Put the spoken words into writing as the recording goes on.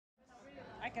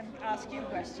can ask you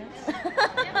questions.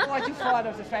 What you thought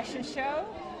of the fashion show,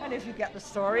 and if you get the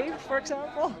story, for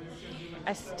example.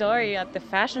 A story at the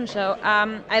fashion show.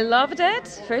 I loved it.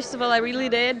 First of all, I really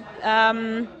did.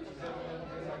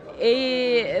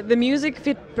 The music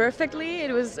fit perfectly.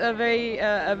 It was a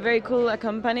very cool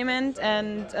accompaniment,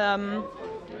 and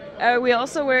we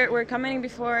also were commenting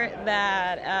before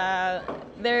that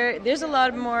there's a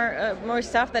lot more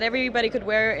stuff that everybody could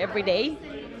wear every day.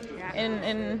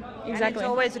 In exactly. And it's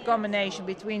always a combination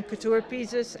between couture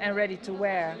pieces and ready to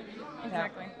wear.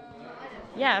 Exactly.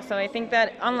 Yeah, so I think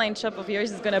that online shop of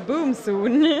yours is gonna boom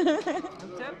soon.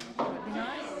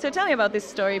 So tell me about this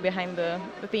story behind the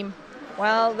theme.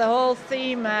 Well, the whole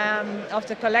theme of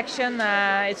the collection,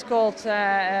 it's called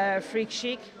Freak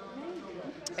Chique.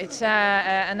 It's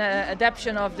an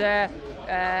adaptation of the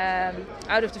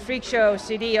out of the Freak Show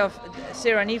CD of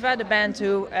CIRRA NIVHA, the band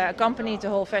who accompanied the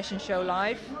whole fashion show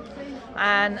live.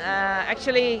 And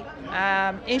actually,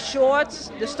 in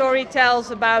short, the story tells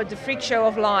about the freak show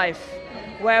of life,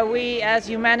 where we as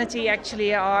humanity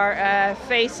actually are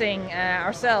facing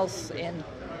ourselves in.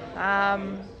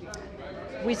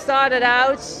 We started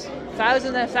out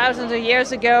thousands and thousands of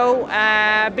years ago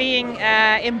being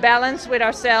in balance with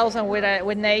ourselves and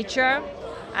with nature,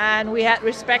 and we had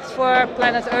respect for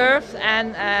planet Earth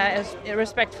and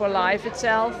respect for life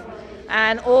itself.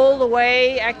 And all the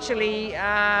way, actually,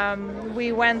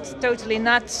 we went totally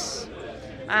nuts.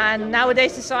 And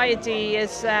nowadays society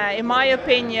is, in my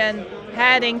opinion,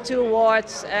 heading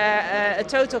towards a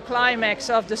total climax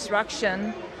of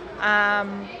destruction.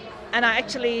 And I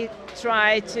actually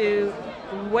try to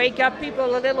wake up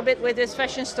people a little bit with this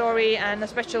fashion story, and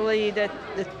especially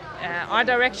our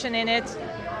direction in it,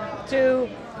 to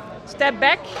step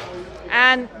back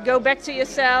and go back to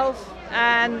yourself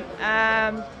and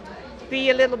be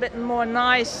a little bit more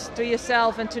nice to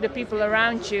yourself and to the people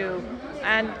around you,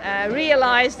 and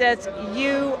realize that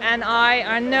you and I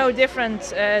are no different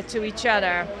to each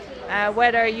other.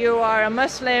 Whether you are a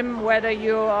Muslim, whether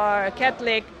you are a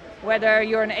Catholic, whether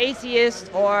you're an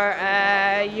atheist, or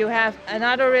you have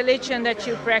another religion that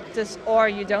you practice, or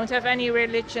you don't have any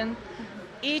religion,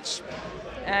 each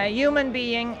human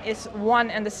being is one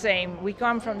and the same. We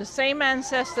come from the same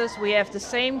ancestors, we have the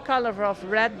same color of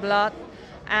red blood,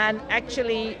 and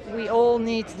actually we all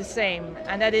need the same,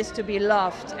 and that is to be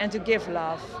loved and to give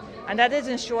love. And that is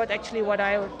in short actually what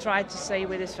I would try to say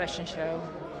with this fashion show.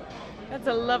 That's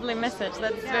a lovely message.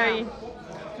 That's very...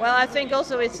 Well, I think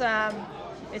also it's a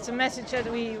message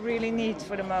that we really need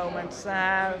for the moment.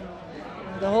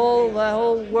 The whole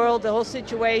world, the whole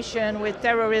situation with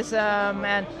terrorism,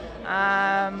 and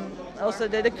also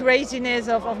the craziness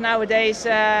of nowadays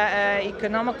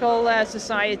economical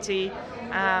society.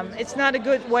 It's not a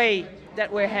good way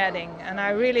that we're heading, and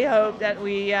I really hope that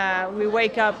we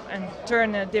wake up and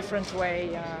turn a different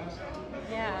way.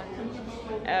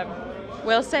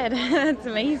 Well said. That's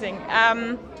amazing.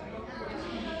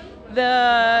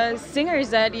 The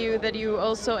singers that you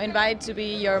also invite to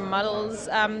be your models,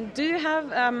 do you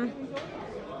have?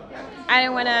 I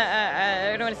don't want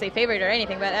to say favorite or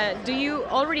anything, but do you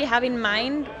already have in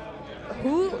mind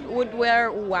who would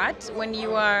wear what when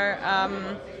you are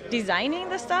designing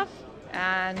the stuff?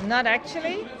 Not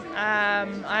actually.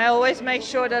 I always make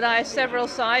sure that I have several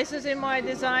sizes in my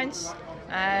designs,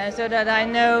 so that I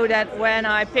know that when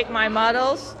I pick my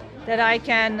models, that I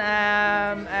can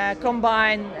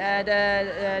combine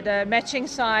the matching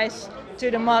size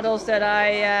to the models that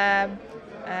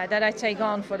I take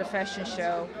on for the fashion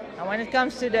show. And when it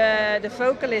comes to the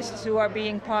vocalists who are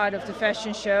being part of the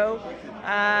fashion show,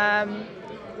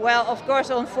 well, of course,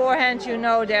 on forehand you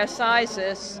know their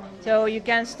sizes, so you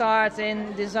can start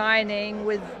in designing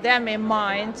with them in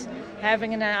mind,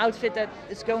 having an outfit that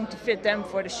is going to fit them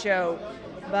for the show.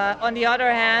 But on the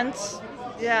other hand,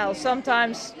 yeah,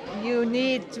 sometimes you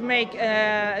need to make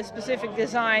a specific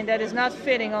design that is not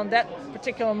fitting on that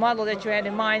particular model that you had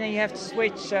in mind, and you have to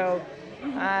switch. So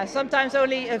sometimes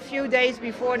only a few days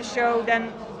before the show,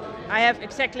 then I have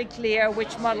exactly clear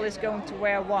which model is going to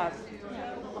wear what.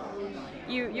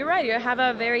 You're right, you have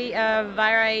a very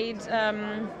varied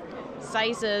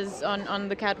sizes on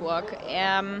the catwalk.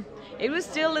 It was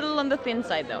still a little on the thin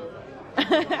side though.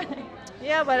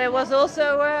 Yeah, but it was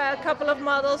also a couple of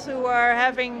models who were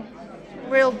having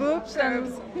real boobs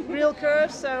and real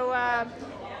curves, so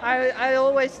I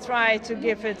always try to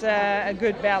give it a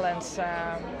good balance.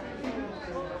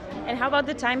 And how about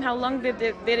the time? How long did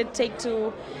it take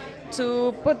to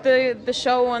put the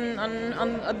show on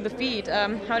the feet?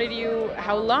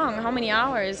 How long? How many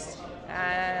hours?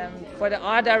 For the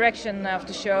art direction of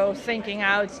the show, thinking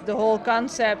out the whole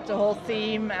concept, the whole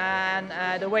theme,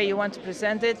 and the way you want to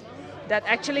present it, that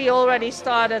actually already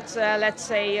started, let's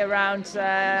say, around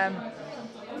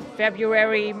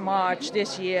February, March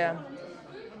this year.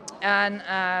 And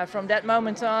from that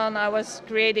moment on, I was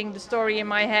creating the story in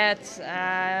my head,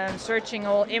 searching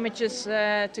all images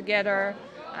together,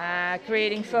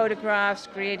 creating photographs,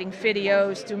 creating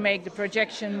videos to make the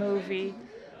projection movie.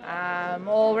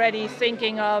 Already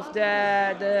thinking of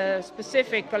the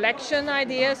specific collection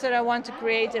ideas that I want to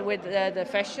create with the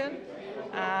fashion.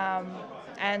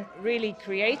 And really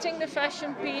creating the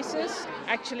fashion pieces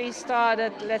actually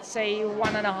started, let's say,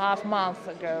 1.5 months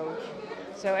ago.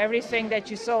 So everything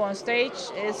that you saw on stage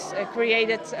is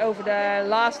created over the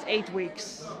last 8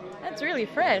 weeks. That's really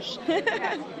fresh.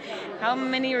 How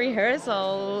many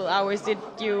rehearsal hours did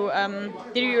you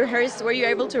rehearse? Were you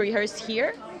able to rehearse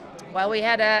here? Well, we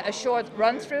had a short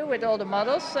run through with all the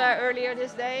models earlier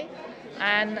this day.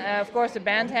 And of course the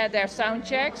band had their sound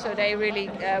check, so they really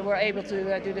were able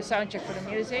to do the sound check for the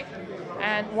music.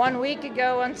 And 1 week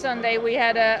ago on Sunday we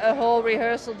had a whole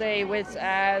rehearsal day with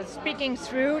speaking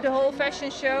through the whole fashion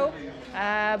show,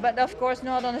 but of course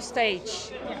not on a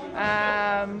stage.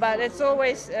 But it's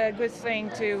always a good thing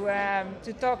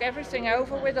to talk everything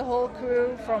over with the whole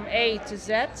crew from A to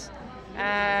Z.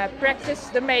 Practice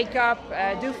the makeup,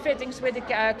 do fittings with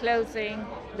the clothing.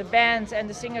 The bands and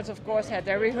the singers, of course, had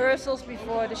their rehearsals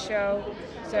before the show.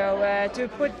 So to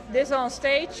put this on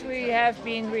stage, we have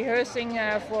been rehearsing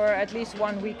for at least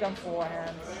 1 week on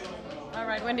forehand. All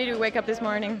right, when did you wake up this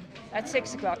morning? At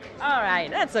 6 o'clock. All right,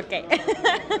 that's okay.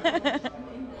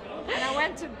 And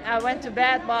I went to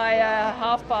bed by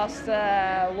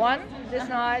 1:30 this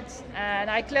night, and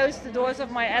I closed the doors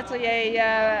of my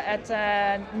atelier at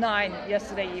 9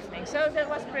 yesterday evening. So that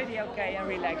was pretty okay and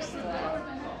relaxed.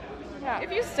 Yeah.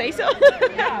 If you say so.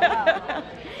 Yeah,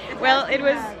 well,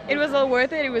 it was all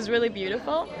worth it. It was really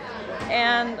beautiful,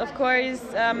 and of course,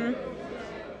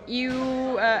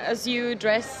 you as you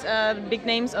dress big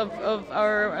names of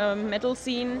our metal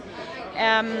scene.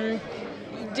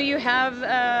 Do you have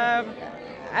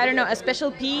I don't know, a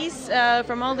special piece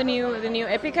from all the new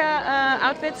Epica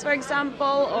outfits, for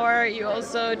example, or you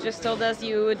also just told us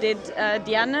you did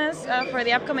Diana's for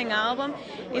the upcoming album.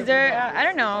 Is there I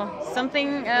don't know,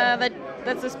 something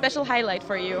that's a special highlight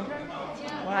for you?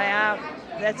 Well, yeah,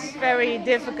 that's very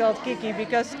difficult, Kiki,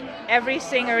 because every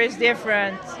singer is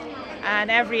different.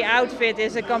 And every outfit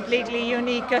is a completely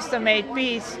unique custom-made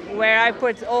piece where I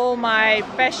put all my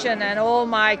passion and all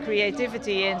my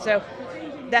creativity in. So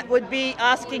that would be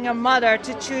asking a mother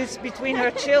to choose between her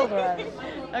children.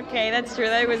 Okay, that's true.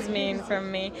 That was mean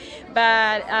from me.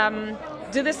 But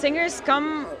do the singers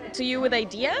come to you with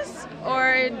ideas,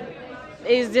 or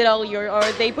is it all or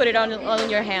they put it all in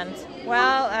your hands?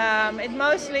 Well, it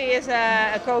mostly is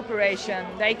a cooperation.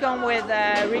 They come with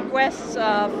requests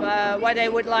of what they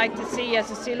would like to see as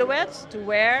a silhouette to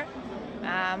wear.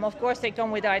 Of course, they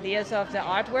come with ideas of the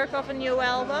artwork of a new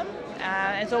album.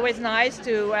 It's always nice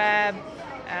to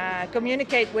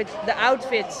communicate with the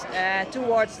outfits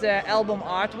towards the album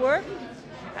artwork.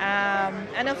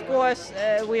 And of course,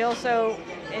 we also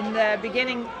in the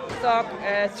beginning talk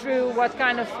through what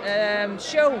kind of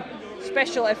show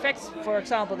special effects, for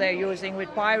example, they're using with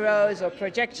pyros or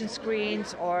projection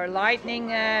screens or lightning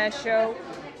show.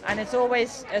 And it's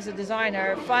always, as a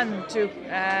designer, fun to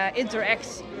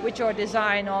interact with your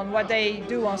design on what they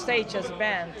do on stage as a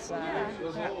band.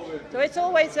 So it's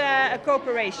always a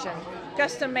cooperation.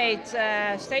 Custom-made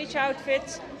stage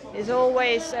outfits is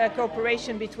always a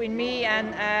cooperation between me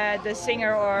and the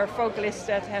singer or vocalist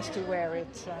that has to wear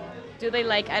it. Do they,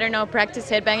 like, I don't know, practice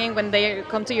headbanging when they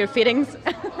come to your fittings?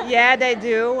 Yeah, they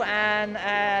do, and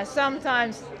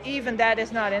sometimes even that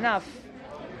is not enough,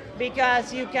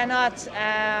 because you cannot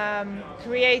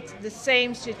create the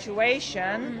same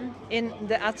situation in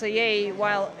the atelier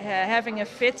while having a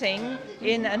fitting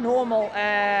in a normal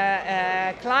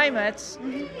climate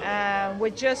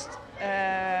with just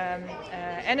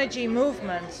energy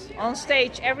movement. On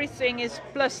stage everything is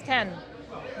 +10.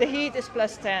 The heat is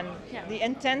 +10. Yeah. The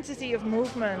intensity of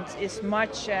movement is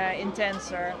much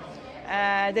intenser.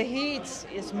 The heat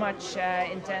is much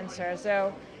intenser.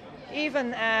 So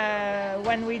even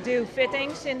when we do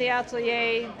fittings in the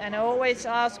atelier, and I always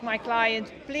ask my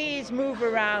client, please move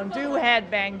around, do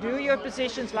headbang, do your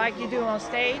positions like you do on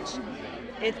stage.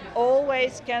 It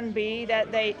always can be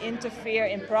that they interfere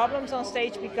in problems on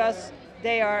stage because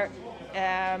they are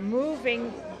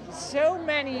moving so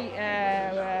many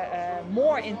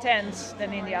more intense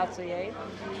than in the atelier.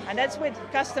 And that's with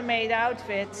custom-made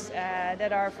outfits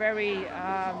that are very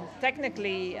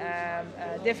technically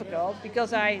difficult,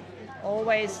 because I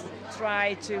always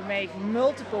try to make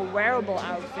multiple wearable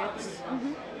outfits.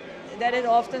 that it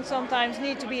often sometimes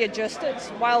need to be adjusted.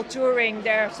 While touring,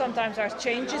 there sometimes are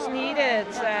changes needed.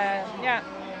 Yeah.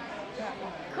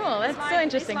 Cool, that's so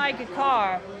interesting. It's like a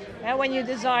car. And when you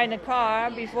design a car,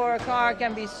 before a car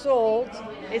can be sold,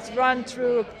 it's run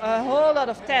through a whole lot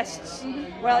of tests.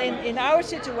 Well, in our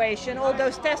situation, all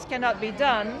those tests cannot be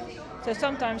done. So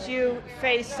sometimes you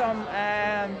face some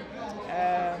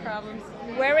Problems.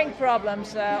 wearing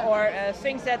problems or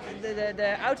things that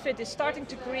the outfit is starting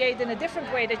to create in a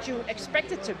different way that you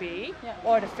expect it to be,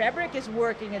 or the fabric is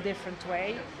working a different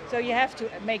way. So you have to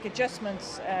make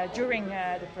adjustments during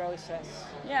the process.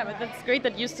 Yeah, but that's great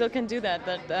that you still can do that,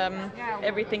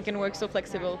 everything can work so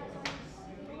flexible.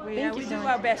 We do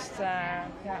our best.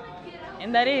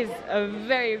 And that is a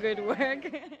very good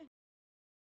work.